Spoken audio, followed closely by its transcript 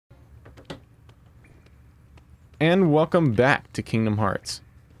and welcome back to Kingdom Hearts.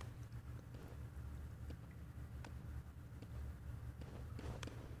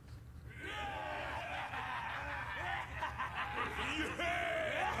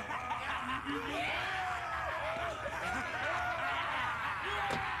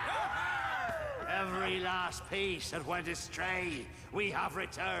 Every last piece that went astray, we have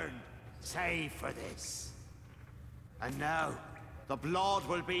returned, save for this. And now, the blood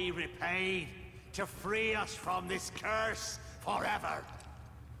will be repaid to free us from this curse forever.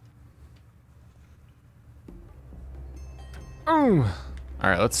 Oh!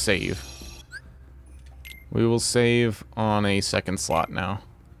 Alright, let's save. We will save on a second slot now,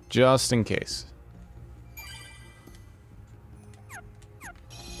 just in case.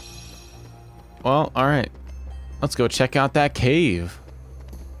 Well, alright. Let's go check out that cave.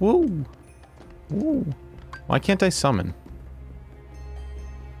 Woo! Woo! Why can't I summon?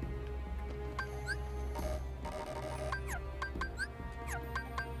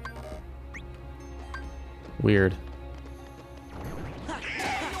 Weird.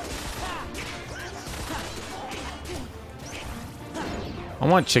 I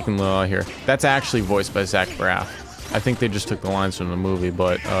want Chicken Little here. That's actually voiced by Zach Braff. I think they just took the lines from the movie,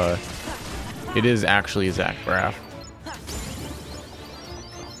 but it is actually Zach Braff.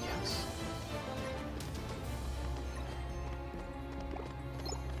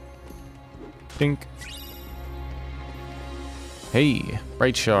 Dink. Hey,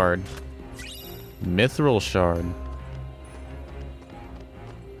 Bright Shard. Mithril Shard.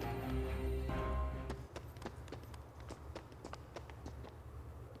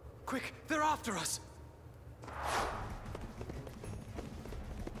 Quick, they're after us!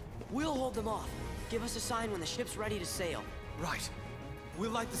 We'll hold them off. Give us a sign when the ship's ready to sail. Right.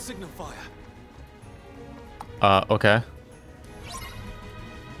 We'll light the signal fire. Okay.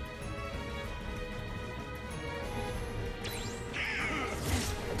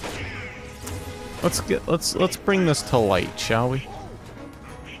 Let's bring this to light, shall we?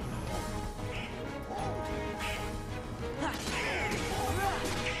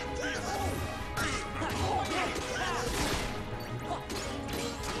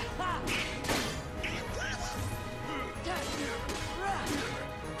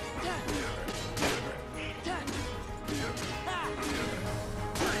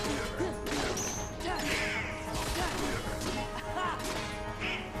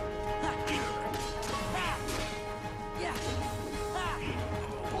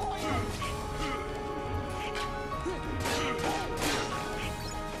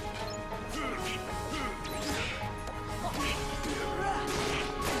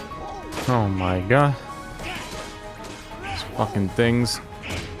 Oh my god. These fucking things.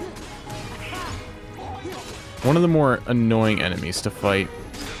 One of the more annoying enemies to fight,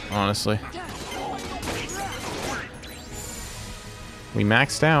 honestly. We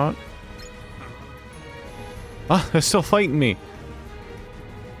maxed out. Ah, they're still fighting me.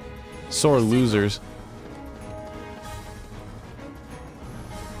 Sore losers.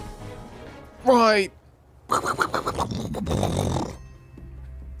 Right.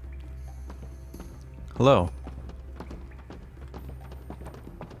 Hello.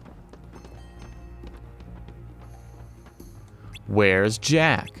 Where's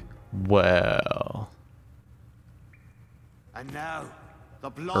Jack? Well. And now, the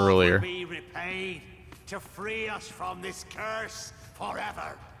blood Earlier. will be repaid to free us from this curse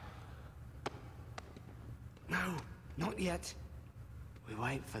forever. No, not yet. We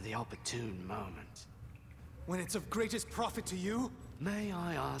wait for the opportune moment. When it's of greatest profit to you? May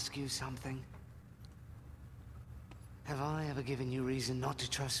I ask you something? Have I ever given you reason not to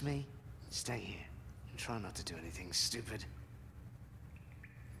trust me? Stay here and try not to do anything stupid.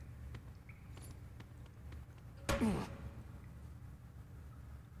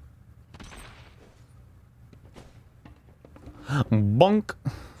 Bonk.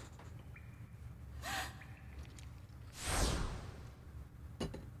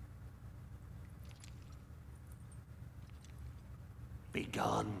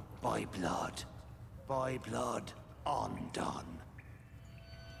 Begun by blood undone.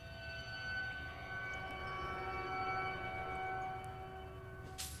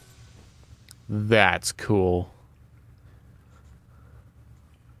 That's cool.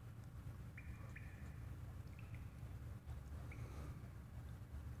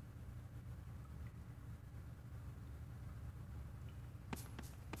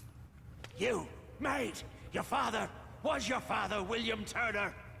 You, maid, your father, was your father William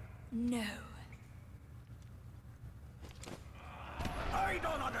Turner? No. I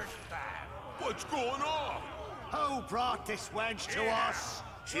don't understand. What's going on? Who brought this wench to us?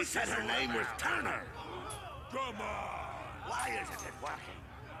 She said her name was Turner. Come on! Why isn't it working?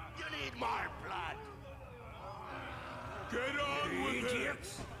 You need more blood! Get on with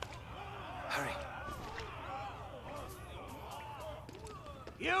idiots! Hurry.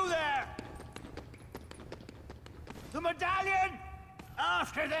 You there! The medallion!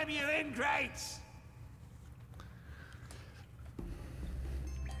 After them, you ingrates!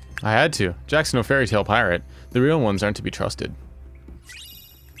 I had to. Jack's no fairy tale pirate. The real ones aren't to be trusted.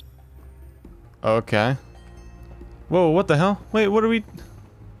 Okay. Whoa, what the hell? Wait, what are we...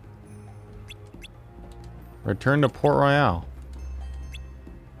 Return to Port Royale.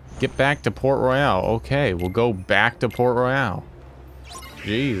 Get back to Port Royale. Okay, we'll go back to Port Royale.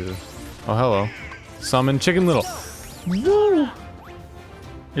 Jesus. Oh, hello. Summon Chicken Little. Woo!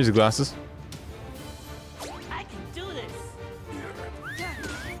 Here's your glasses. I can do this.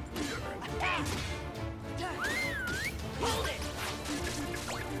 Hold it.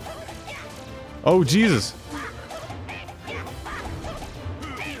 Oh, Jesus.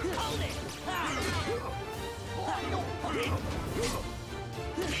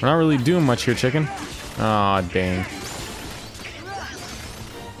 We're not really doing much here, chicken. Aw, dang.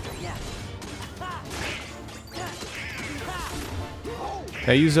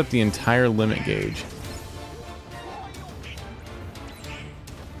 That used up the entire limit gauge.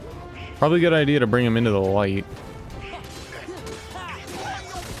 Probably a good idea to bring him into the light.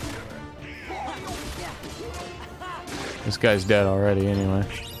 This guy's dead already anyway.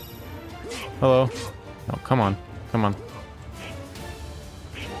 Hello. Oh, come on. Come on.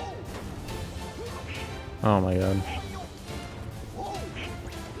 Oh my god.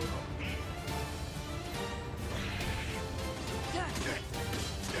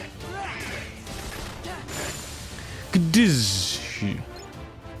 Gdiz.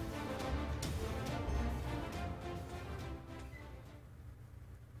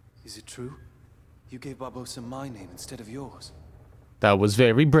 Is it true? You gave Barbosa my name instead of yours. That was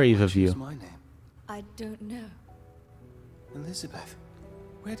very brave of Choose you. my name. I don't know. Elizabeth,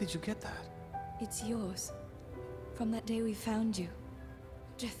 where did you get that? It's yours. From that day we found you,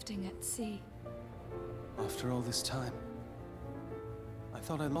 drifting at sea. After all this time, I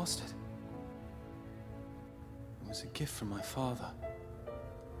thought I lost it. It was a gift from my father.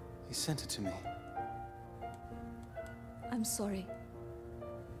 He sent it to me. I'm sorry.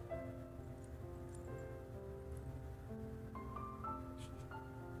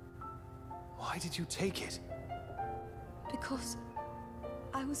 Why did you take it? Because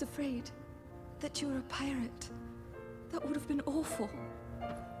I was afraid that you were a pirate. That would have been awful.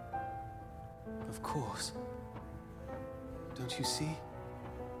 Of course. Don't you see?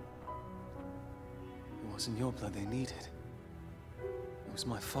 It wasn't your blood they needed. It was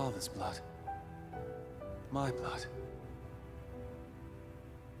my father's blood. My blood.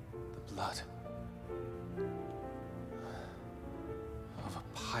 The blood of a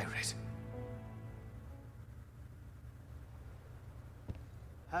pirate.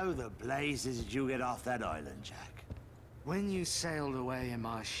 How the blazes did you get off that island, Jack? When you sailed away in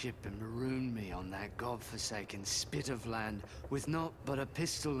my ship and marooned me on that godforsaken spit of land with naught but a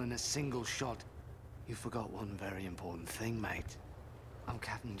pistol and a single shot, you forgot one very important thing, mate. I'm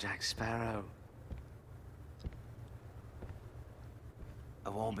Captain Jack Sparrow. I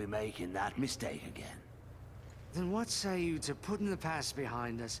won't be making that mistake again. Then what say you to putting the past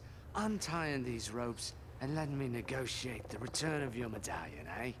behind us, untying these ropes, and letting me negotiate the return of your medallion,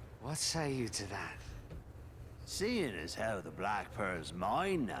 eh? What say you to that? Seeing as how the Black Pearl's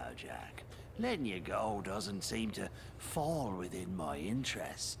mine now, Jack, letting you go doesn't seem to fall within my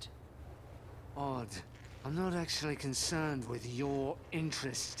interest. Odd. I'm not actually concerned with your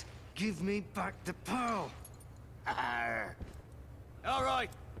interest. Give me back the pearl! Arr. All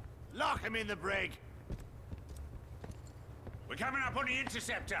right, lock him in the brig. We're coming up on the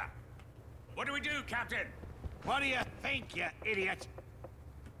interceptor. What do we do, Captain? What do you think, you idiot?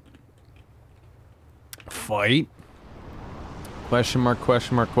 Fight? Question mark,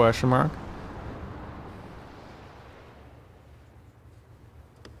 question mark, question mark.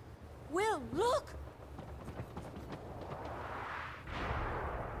 Will, look!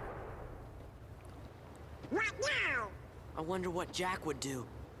 Not now! I wonder what Jack would do.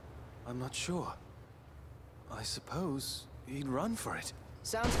 I'm not sure. I suppose he'd run for it.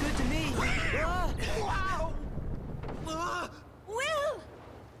 Sounds good to me. Wow! Will!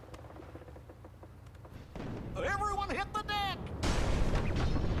 Everyone hit the deck!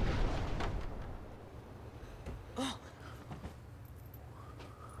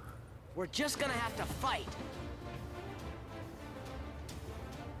 We're just gonna have to fight.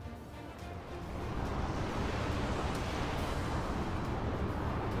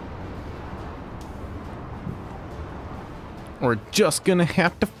 We're just gonna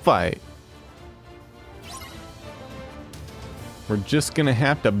have to fight. We're just gonna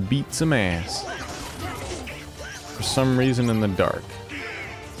have to beat some ass. For some reason in the dark.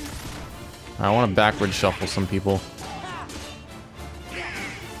 I want to backward shuffle some people.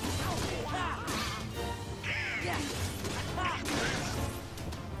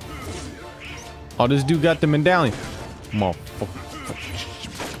 Oh, this dude got the medallion. Motherfucker.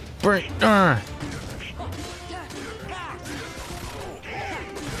 Break.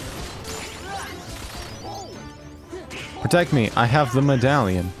 Protect me. I have the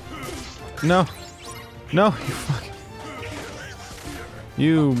medallion. No. No, you fucking.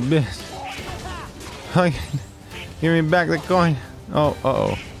 You bitch. Give me back the coin. Oh,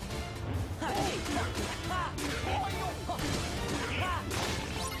 uh-oh.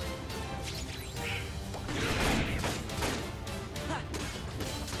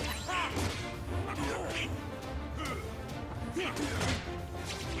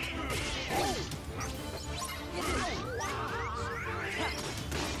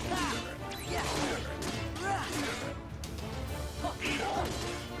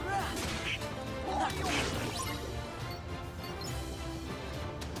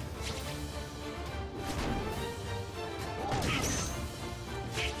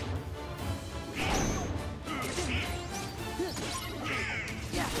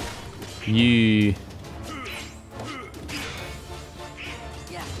 Yeah.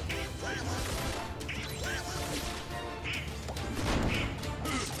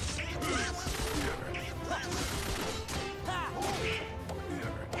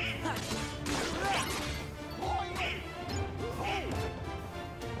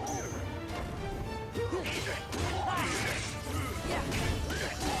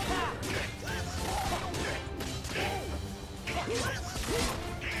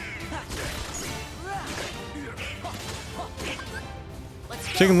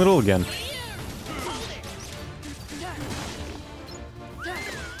 Chicken Little again.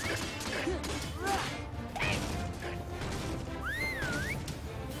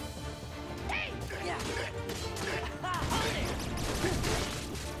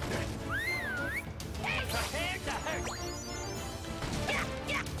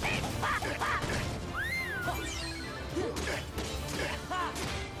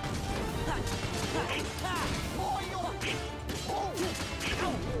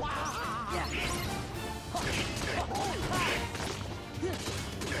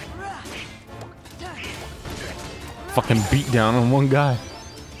 Fucking beat down on one guy.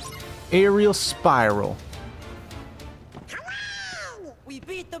 Aerial spiral. We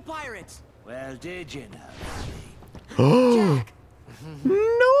beat the pirates. Well, did you know? Oh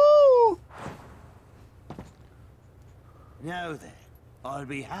no! Now then, I'll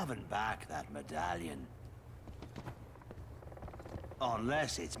be having back that medallion.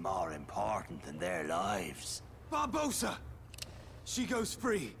 Unless it's more important than their lives. Barbossa! She goes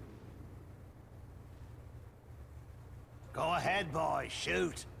free. Go ahead, boy,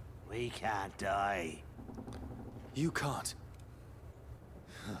 shoot. We can't die. You can't.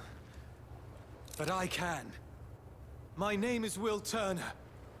 But I can. My name is Will Turner.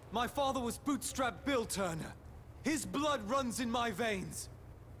 My father was Bootstrap Bill Turner. His blood runs in my veins.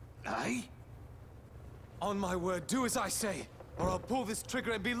 Aye? On my word, do as I say, or I'll pull this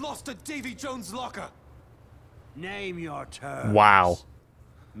trigger and be lost at Davy Jones' locker. Name your terms. Wow.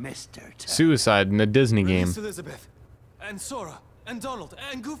 Mr. Turner. Suicide in a Disney game. Release Elizabeth, and Sora, and Donald,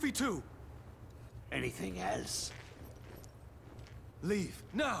 and Goofy too. Anything else? Leave,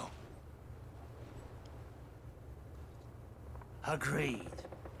 now. Agreed.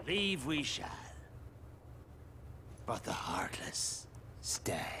 Leave we shall. But the Heartless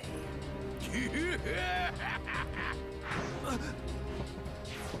stay.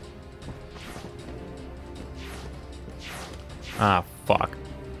 Ah, fuck.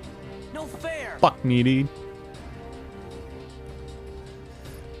 No fair. Fuck me, dude.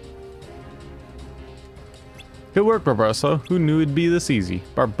 Good work, Barbossa. Who knew it'd be this easy?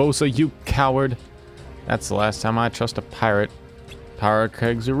 Barbossa, you coward. That's the last time I trust a pirate. Pirate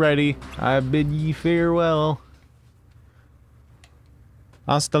kegs are ready. I bid ye farewell.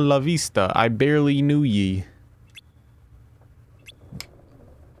 Hasta la vista. I barely knew ye.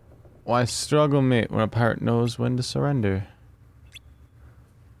 Why struggle, mate, when a pirate knows when to surrender?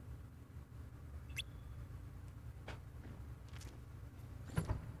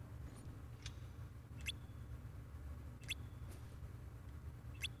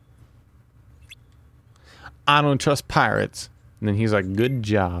 I don't trust pirates. And then he's like, good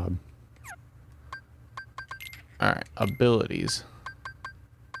job. Alright, abilities.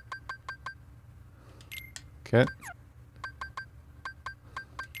 Okay.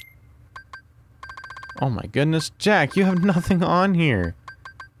 Oh my goodness, Jack, you have nothing on here.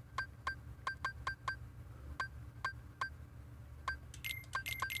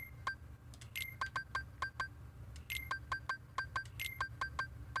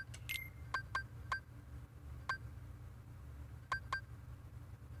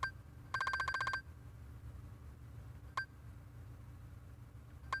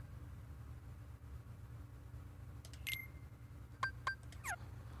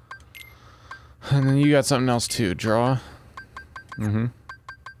 And then you got something else too, draw. Mm-hmm.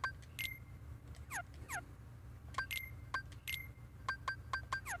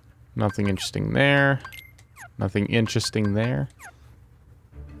 Nothing interesting there. Nothing interesting there.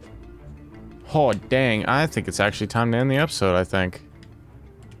 Oh, dang. I think it's actually time to end the episode, I think.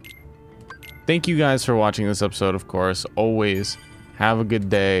 Thank you guys for watching this episode, of course. Always have a good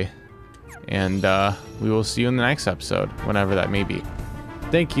day. And we will see you in the next episode, whenever that may be.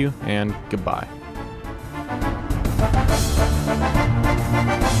 Thank you, and goodbye.